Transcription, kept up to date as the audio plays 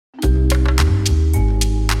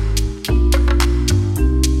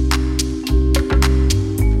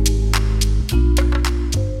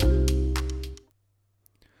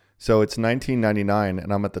So it's 1999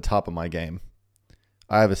 and I'm at the top of my game.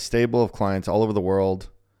 I have a stable of clients all over the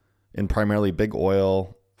world in primarily big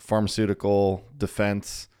oil, pharmaceutical,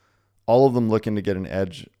 defense, all of them looking to get an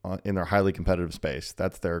edge in their highly competitive space.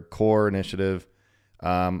 That's their core initiative.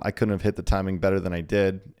 I couldn't have hit the timing better than I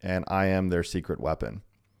did, and I am their secret weapon.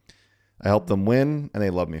 I help them win, and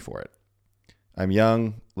they love me for it. I'm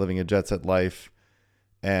young, living a jet set life,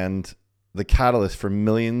 and the catalyst for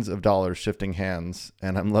millions of dollars shifting hands,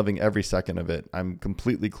 and I'm loving every second of it. I'm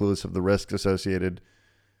completely clueless of the risks associated.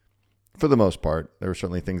 For the most part, there were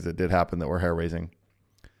certainly things that did happen that were hair-raising.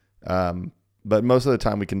 But most of the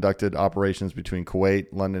time we conducted operations between Kuwait,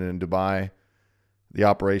 London, and Dubai. The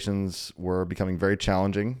operations were becoming very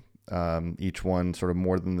challenging, each one sort of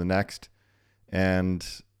more than the next, and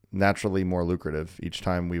naturally more lucrative each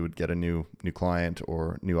time we would get a new client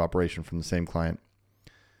or new operation from the same client.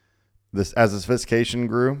 As the sophistication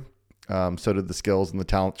grew, so did the skills and the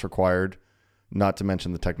talents required, not to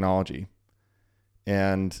mention the technology.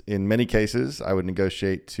 And in many cases, I would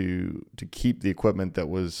negotiate to keep the equipment that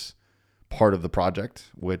was part of the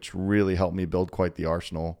project, which really helped me build quite the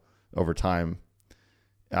arsenal over time.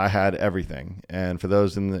 I had everything. And for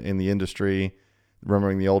those in the industry,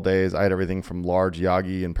 remembering the old days, I had everything from large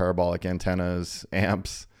Yagi and parabolic antennas,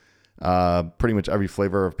 amps, pretty much every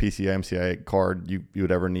flavor of PCI MCI card you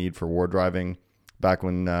would ever need for war driving back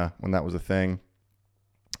when that was a thing.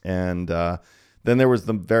 And then there was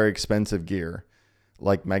the very expensive gear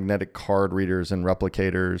like magnetic card readers and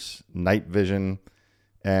replicators, night vision,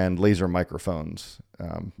 and laser microphones.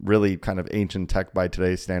 Really kind of ancient tech by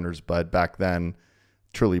today's standards, but back then,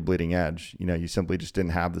 truly bleeding edge. You simply just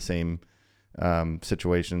didn't have the same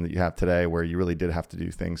situation that you have today where you really did have to do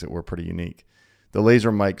things that were pretty unique. The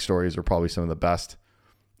laser mic stories are probably some of the best.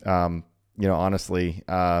 Honestly,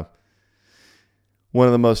 one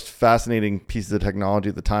of the most fascinating pieces of technology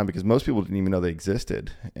at the time, because most people didn't even know they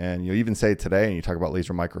existed. And you even say it today and you talk about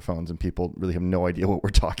laser microphones and people really have no idea what we're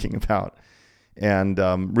talking about. And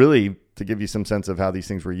really, to give you some sense of how these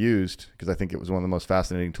things were used, because I think it was one of the most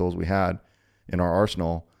fascinating tools we had in our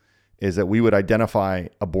arsenal, is that we would identify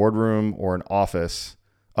a boardroom or an office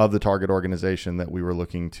of the target organization that we were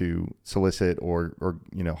looking to solicit or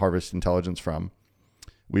harvest intelligence from.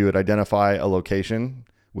 We would identify a location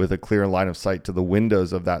with a clear line of sight to the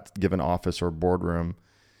windows of that given office or boardroom.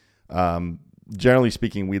 Generally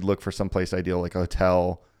speaking, we'd look for someplace ideal like a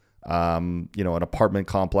hotel, an apartment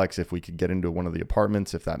complex if we could get into one of the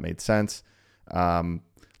apartments, if that made sense.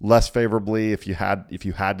 Less favorably, if you had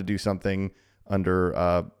to do something under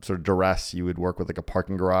sort of duress, you would work with like a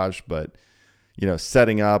parking garage. But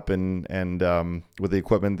setting up and with the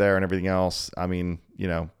equipment there and everything else,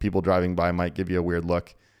 people driving by might give you a weird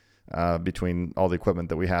look between all the equipment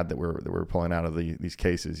that we had that we're pulling out of these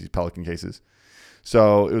cases, these Pelican cases.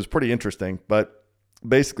 So it was pretty interesting. But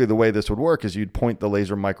basically the way this would work is you'd point the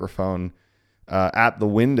laser microphone at the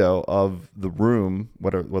window of the room,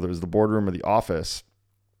 whether it was the boardroom or the office,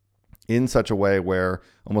 in such a way where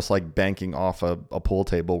almost like banking off a pool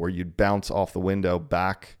table, where you'd bounce off the window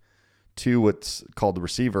back to what's called the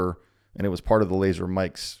receiver, and it was part of the laser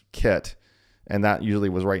mic's kit. And that usually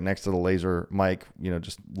was right next to the laser mic,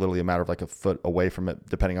 just literally a matter of like a foot away from it,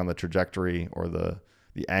 depending on the trajectory or the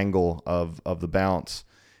angle of the bounce.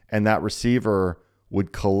 And that receiver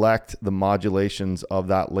would collect the modulations of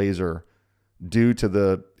that laser due to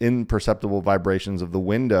the imperceptible vibrations of the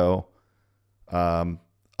window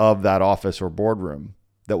of that office or boardroom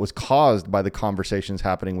that was caused by the conversations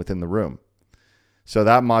happening within the room. So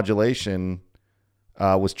that modulation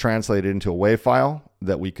was translated into a WAV file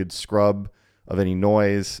that we could scrub of any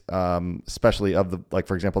noise, especially of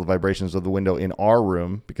for example, the vibrations of the window in our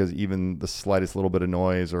room, because even the slightest little bit of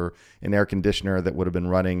noise or an air conditioner that would have been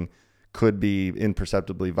running could be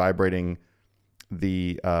imperceptibly vibrating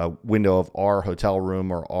the window of our hotel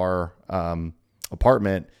room or our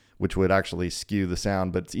apartment, which would actually skew the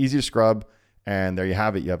sound. But it's easy to scrub, and there you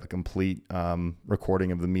have it. You have a complete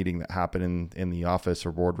recording of the meeting that happened in the office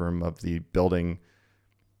or boardroom of the building,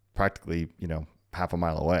 practically, half a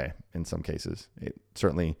mile away in some cases. It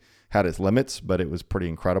certainly had its limits, but it was pretty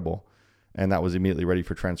incredible. And that was immediately ready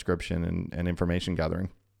for transcription and information gathering.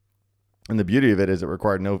 And the beauty of it is it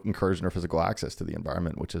required no incursion or physical access to the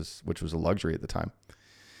environment, which was a luxury at the time.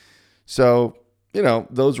 So,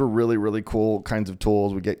 those were really, really cool kinds of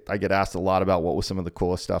tools. I get asked a lot about what was some of the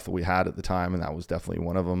coolest stuff that we had at the time, and that was definitely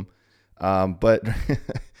one of them. But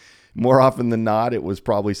more often than not, it was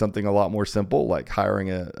probably something a lot more simple, like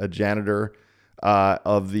hiring a janitor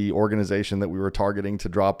of the organization that we were targeting to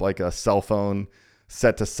drop like a cell phone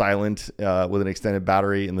set to silent with an extended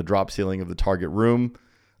battery in the drop ceiling of the target room.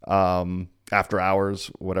 after hours,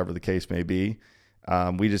 whatever the case may be.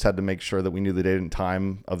 We just had to make sure that we knew the date and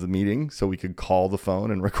time of the meeting so we could call the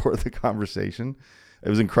phone and record the conversation. It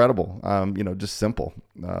was incredible, just simple,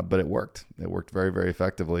 but it worked. It worked very, very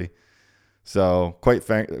effectively. So quite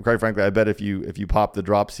frankly, I bet if you pop the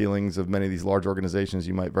drop ceilings of many of these large organizations,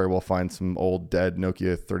 you might very well find some old dead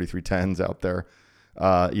Nokia 3310s out there,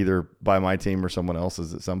 either by my team or someone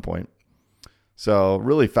else's at some point. So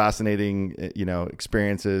really fascinating,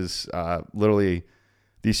 experiences. Literally,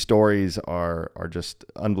 these stories are just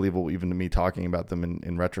unbelievable, even to me talking about them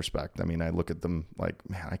in retrospect. I mean, I look at them like,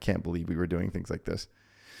 man, I can't believe we were doing things like this.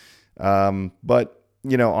 But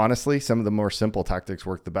honestly, some of the more simple tactics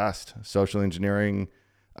work the best. Social engineering,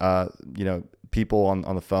 people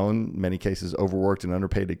on the phone, in many cases overworked and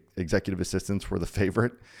underpaid executive assistants were the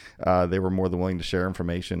favorite. They were more than willing to share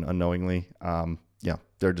information unknowingly.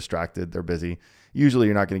 They're distracted, they're busy. Usually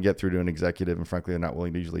you're not going to get through to an executive, and frankly, they're not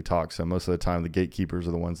willing to usually talk. So most of the time, the gatekeepers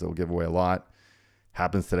are the ones that will give away a lot.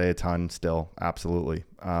 Happens today a ton still, absolutely.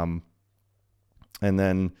 And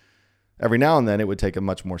then every now and then it would take a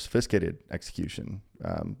much more sophisticated execution.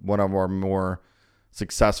 One of our more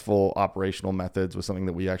successful operational methods was something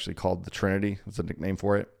that we actually called the Trinity. It's a nickname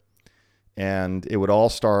for it. And it would all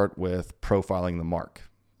start with profiling the mark,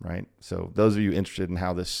 right? So those of you interested in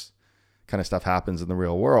how this kind of stuff happens in the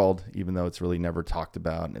real world, even though it's really never talked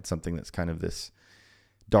about, and it's something that's kind of this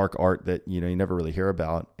dark art that you never really hear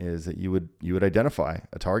about, is that you would identify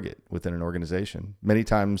a target within an organization. Many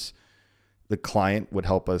times the client would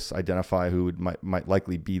help us identify who might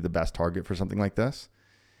likely be the best target for something like this.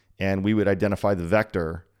 And we would identify the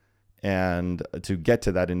vector and to get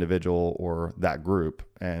to that individual or that group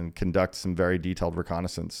and conduct some very detailed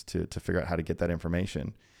reconnaissance to figure out how to get that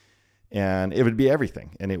information. And it would be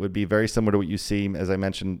everything. And it would be very similar to what you see, as I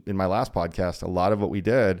mentioned in my last podcast. A lot of what we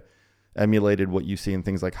did emulated what you see in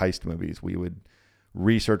things like heist movies. We would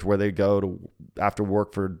research where they go to after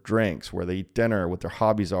work for drinks, where they eat dinner, what their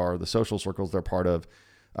hobbies are, the social circles they're part of,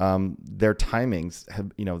 their timings,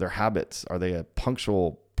 their habits. Are they a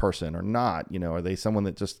punctual person or not? Are they someone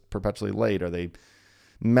that's just perpetually late? Are they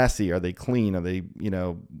messy? Are they clean? Are they,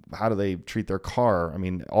 how do they treat their car? I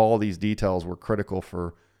mean, all these details were critical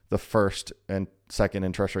for the first and second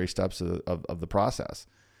and tertiary steps of the process.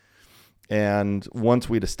 And once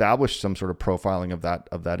we'd established some sort of profiling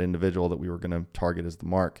of that individual that we were going to target as the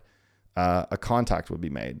mark, a contact would be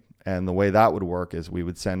made. And the way that would work is we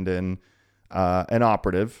would send in an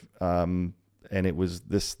operative, and it was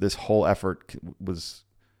this whole effort was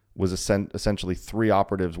essentially 3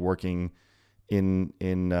 operatives working in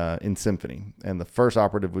symphony. And the first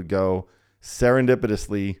operative would go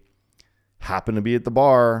serendipitously happen to be at the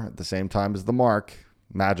bar at the same time as the mark,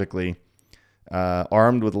 magically,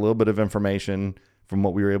 armed with a little bit of information from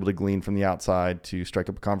what we were able to glean from the outside to strike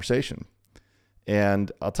up a conversation.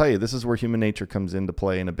 And I'll tell you, this is where human nature comes into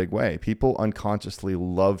play in a big way. People unconsciously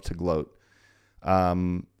love to gloat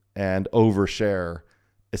and overshare,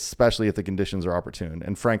 especially if the conditions are opportune.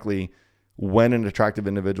 And frankly, when an attractive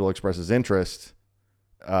individual expresses interest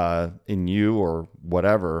in you or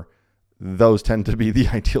whatever, those tend to be the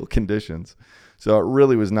ideal conditions. So it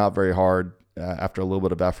really was not very hard after a little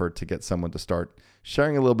bit of effort to get someone to start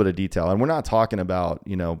sharing a little bit of detail. And we're not talking about,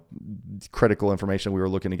 critical information we were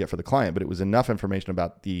looking to get for the client, but it was enough information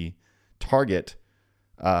about the target,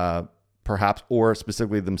 perhaps, or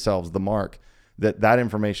specifically themselves, the mark, that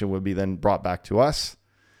information would be then brought back to us.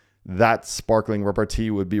 That sparkling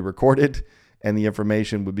repartee would be recorded and the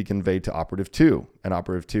information would be conveyed to operative 2. And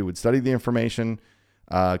operative 2 would study the information,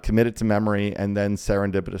 commit it to memory, and then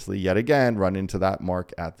serendipitously yet again run into that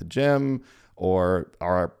mark at the gym, or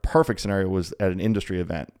our perfect scenario was at an industry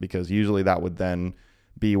event, because usually that would then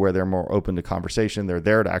be where they're more open to conversation. They're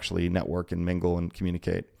there to actually network and mingle and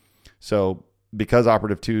communicate. So because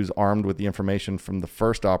operative 2 is armed with the information from the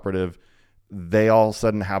first operative, they all of a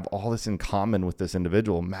sudden have all this in common with this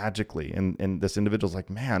individual magically. And this individual's like,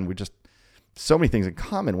 man, we just so many things in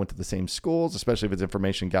common, went to the same schools, especially if it's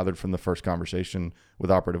information gathered from the first conversation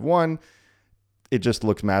with operative 1. It just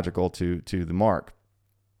looks magical to the mark.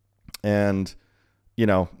 And,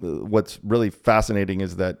 what's really fascinating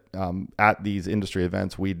is that at these industry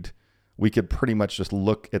events, we could pretty much just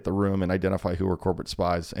look at the room and identify who were corporate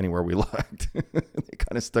spies anywhere we looked. They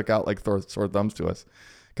kind of stuck out like sore thumbs to us.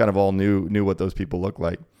 Kind of all knew what those people looked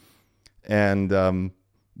like. And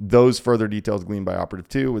those further details gleaned by operative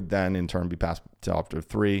 2 would then in turn be passed to operative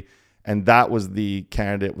 3. And that was the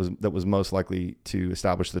candidate that was most likely to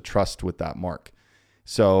establish the trust with that mark.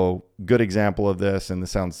 So good example of this, and this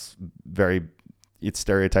sounds it's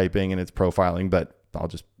stereotyping and it's profiling, but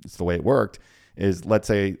it's the way it worked, is, let's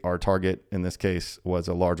say our target in this case was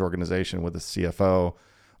a large organization with a CFO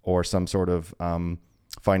or some sort of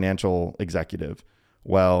financial executive.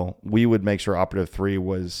 Well, we would make sure operative 3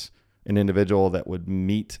 was an individual that would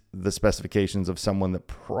meet the specifications of someone that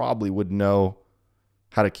probably would know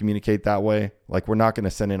how to communicate that way. Like, we're not going to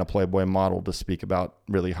send in a Playboy model to speak about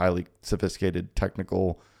really highly sophisticated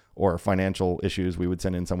technical or financial issues. We would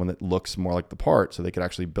send in someone that looks more like the part so they could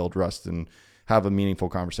actually build trust and have a meaningful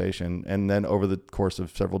conversation. And then over the course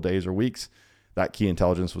of several days or weeks, that key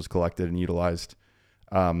intelligence was collected and utilized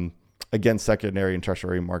against secondary and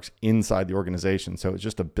tertiary marks inside the organization. So it's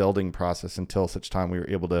just a building process until such time we were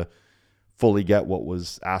able to fully get what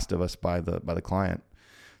was asked of us by the client.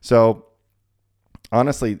 So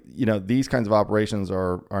honestly, these kinds of operations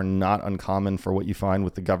are not uncommon for what you find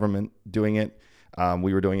with the government doing it.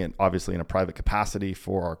 We were doing it obviously in a private capacity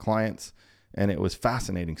for our clients, and it was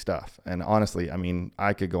fascinating stuff. And honestly, I mean,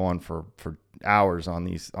 I could go on for hours on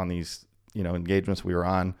these engagements we were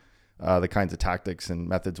on, the kinds of tactics and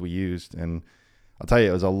methods we used. And I'll tell you,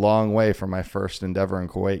 it was a long way from my first endeavor in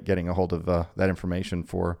Kuwait getting a hold of that information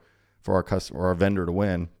for our customer or our vendor to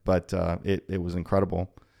win. But it was incredible.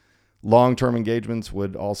 Long-term engagements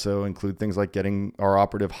would also include things like getting our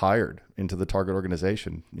operative hired into the target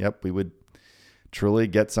organization. Yep, we would truly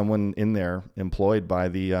get someone in there employed by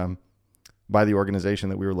the organization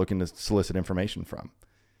that we were looking to solicit information from.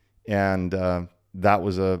 And that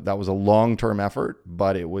was a long-term effort,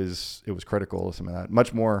 but it was critical. Some of that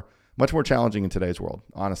much more challenging in today's world,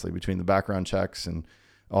 honestly, between the background checks and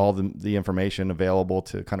all the information available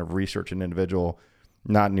to kind of research an individual,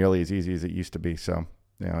 not nearly as easy as it used to be. So,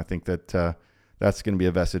 I think that that's going to be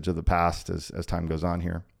a vestige of the past as time goes on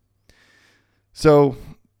here. So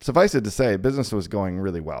suffice it to say, business was going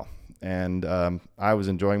really well, and I was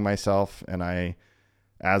enjoying myself. And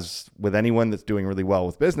as with anyone that's doing really well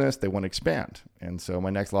with business, they want to expand. And so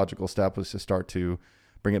my next logical step was to start to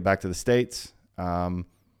bring it back to the States. Did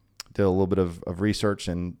a little bit of research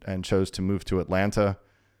and chose to move to Atlanta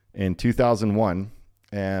in 2001.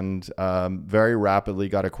 And very rapidly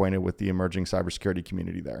got acquainted with the emerging cybersecurity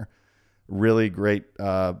community there. Really great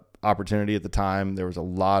opportunity at the time. There was a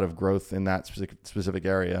lot of growth in that specific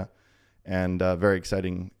area, and very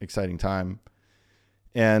exciting time.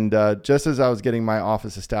 And just as I was getting my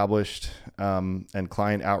office established and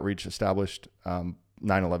client outreach established,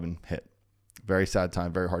 9/11 hit. Very sad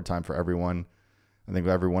time, very hard time for everyone. I think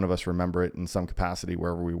every one of us remember it in some capacity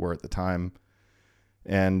wherever we were at the time.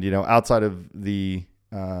 And, outside of the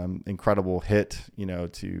incredible hit,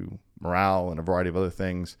 to morale and a variety of other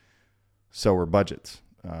things, so were budgets.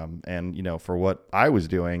 And, for what I was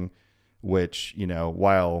doing, which,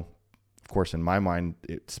 while of course in my mind,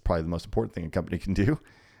 it's probably the most important thing a company can do.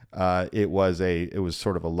 It was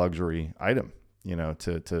sort of a luxury item,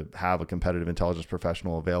 to have a competitive intelligence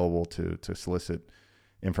professional available to solicit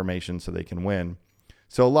information so they can win.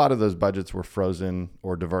 So a lot of those budgets were frozen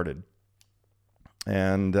or diverted.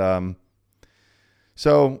 And,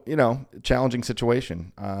 so, challenging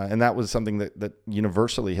situation. And that was something that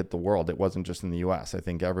universally hit the world. It wasn't just in the US. I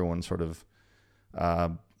think everyone sort of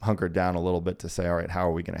hunkered down a little bit to say, all right, how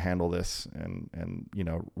are we going to handle this and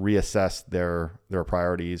reassess their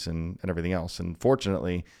priorities and everything else. And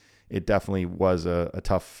fortunately, it definitely was a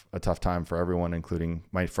tough time for everyone, including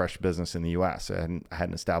my fresh business in the US. I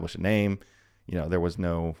hadn't established a name. There was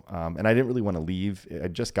no, and I didn't really want to leave.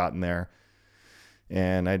 I'd just gotten there.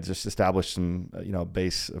 And I just established some,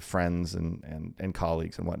 base of friends and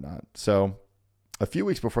colleagues and whatnot. So a few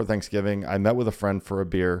weeks before Thanksgiving, I met with a friend for a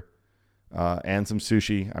beer and some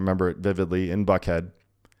sushi. I remember it vividly in Buckhead.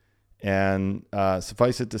 And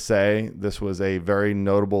suffice it to say, this was a very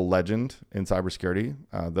notable legend in cybersecurity.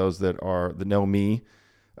 Those that know me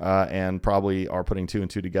and probably are putting two and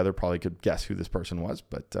two together probably could guess who this person was,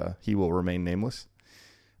 but he will remain nameless.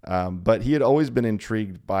 But he had always been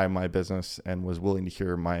intrigued by my business and was willing to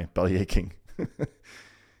hear my belly aching.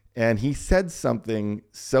 And he said something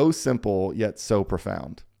so simple yet so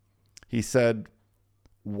profound. He said,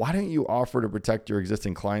 "Why don't you offer to protect your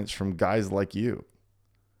existing clients from guys like you?"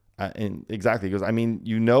 And exactly, he goes, "I mean,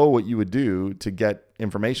 you know what you would do to get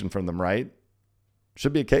information from them, right?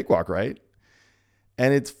 Should be a cakewalk, right?"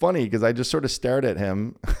 And it's funny because I just sort of stared at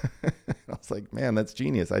him. I was like, man, that's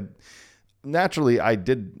genius. Naturally, I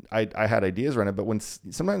had ideas around it, but when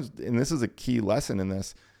sometimes, and this is a key lesson in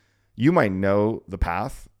this, you might know the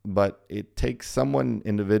path, but it takes someone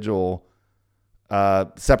individual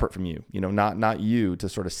separate from you, not you, to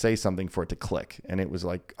sort of say something for it to click. And it was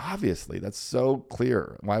like, obviously, that's so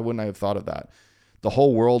clear. Why wouldn't I have thought of that? The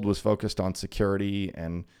whole world was focused on security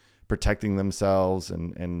and protecting themselves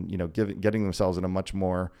and getting themselves in a much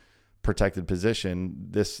more protected position,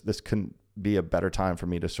 this couldn't be a better time for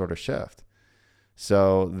me to sort of shift.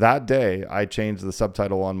 So that day, I changed the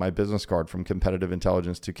subtitle on my business card from competitive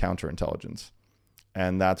intelligence to counterintelligence.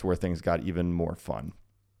 And that's where things got even more fun.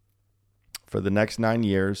 For the next 9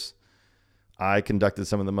 years, I conducted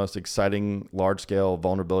some of the most exciting large-scale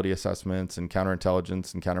vulnerability assessments and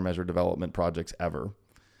counterintelligence and countermeasure development projects ever,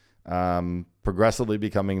 progressively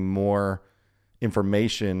becoming more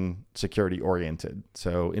information security oriented.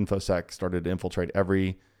 So InfoSec started to infiltrate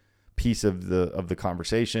every piece of the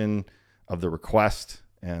conversation, of the request.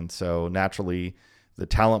 And so naturally, the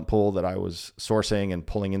talent pool that I was sourcing and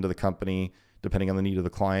pulling into the company, depending on the need of the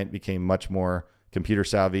client, became much more computer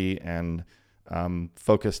savvy and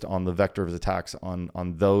focused on the vector of attacks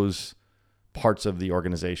on those parts of the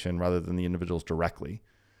organization rather than the individuals directly.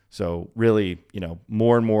 So really,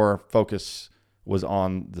 more and more focus was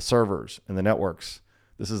on the servers and the networks.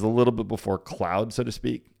 This is a little bit before cloud, so to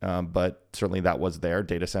speak, but certainly that was there.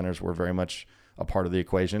 Data centers were very much a part of the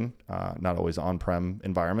equation, not always on-prem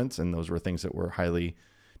environments, and those were things that were highly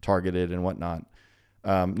targeted and whatnot.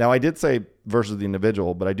 Now, I did say versus the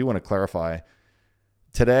individual, but I do want to clarify.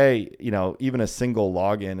 Today, even a single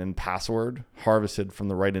login and password harvested from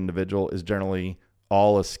the right individual is generally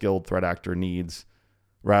all a skilled threat actor needs,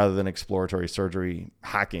 rather than exploratory surgery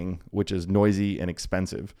hacking, which is noisy and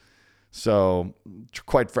expensive. So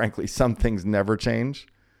quite frankly, some things never change.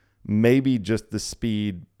 Maybe just the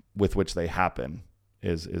speed with which they happen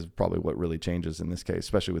is probably what really changes in this case,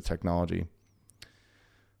 especially with technology.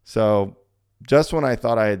 So just when I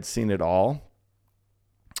thought I had seen it all,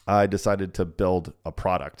 I decided to build a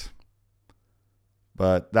product.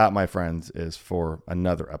 But that, my friends, is for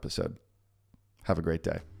another episode. Have a great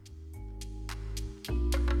day.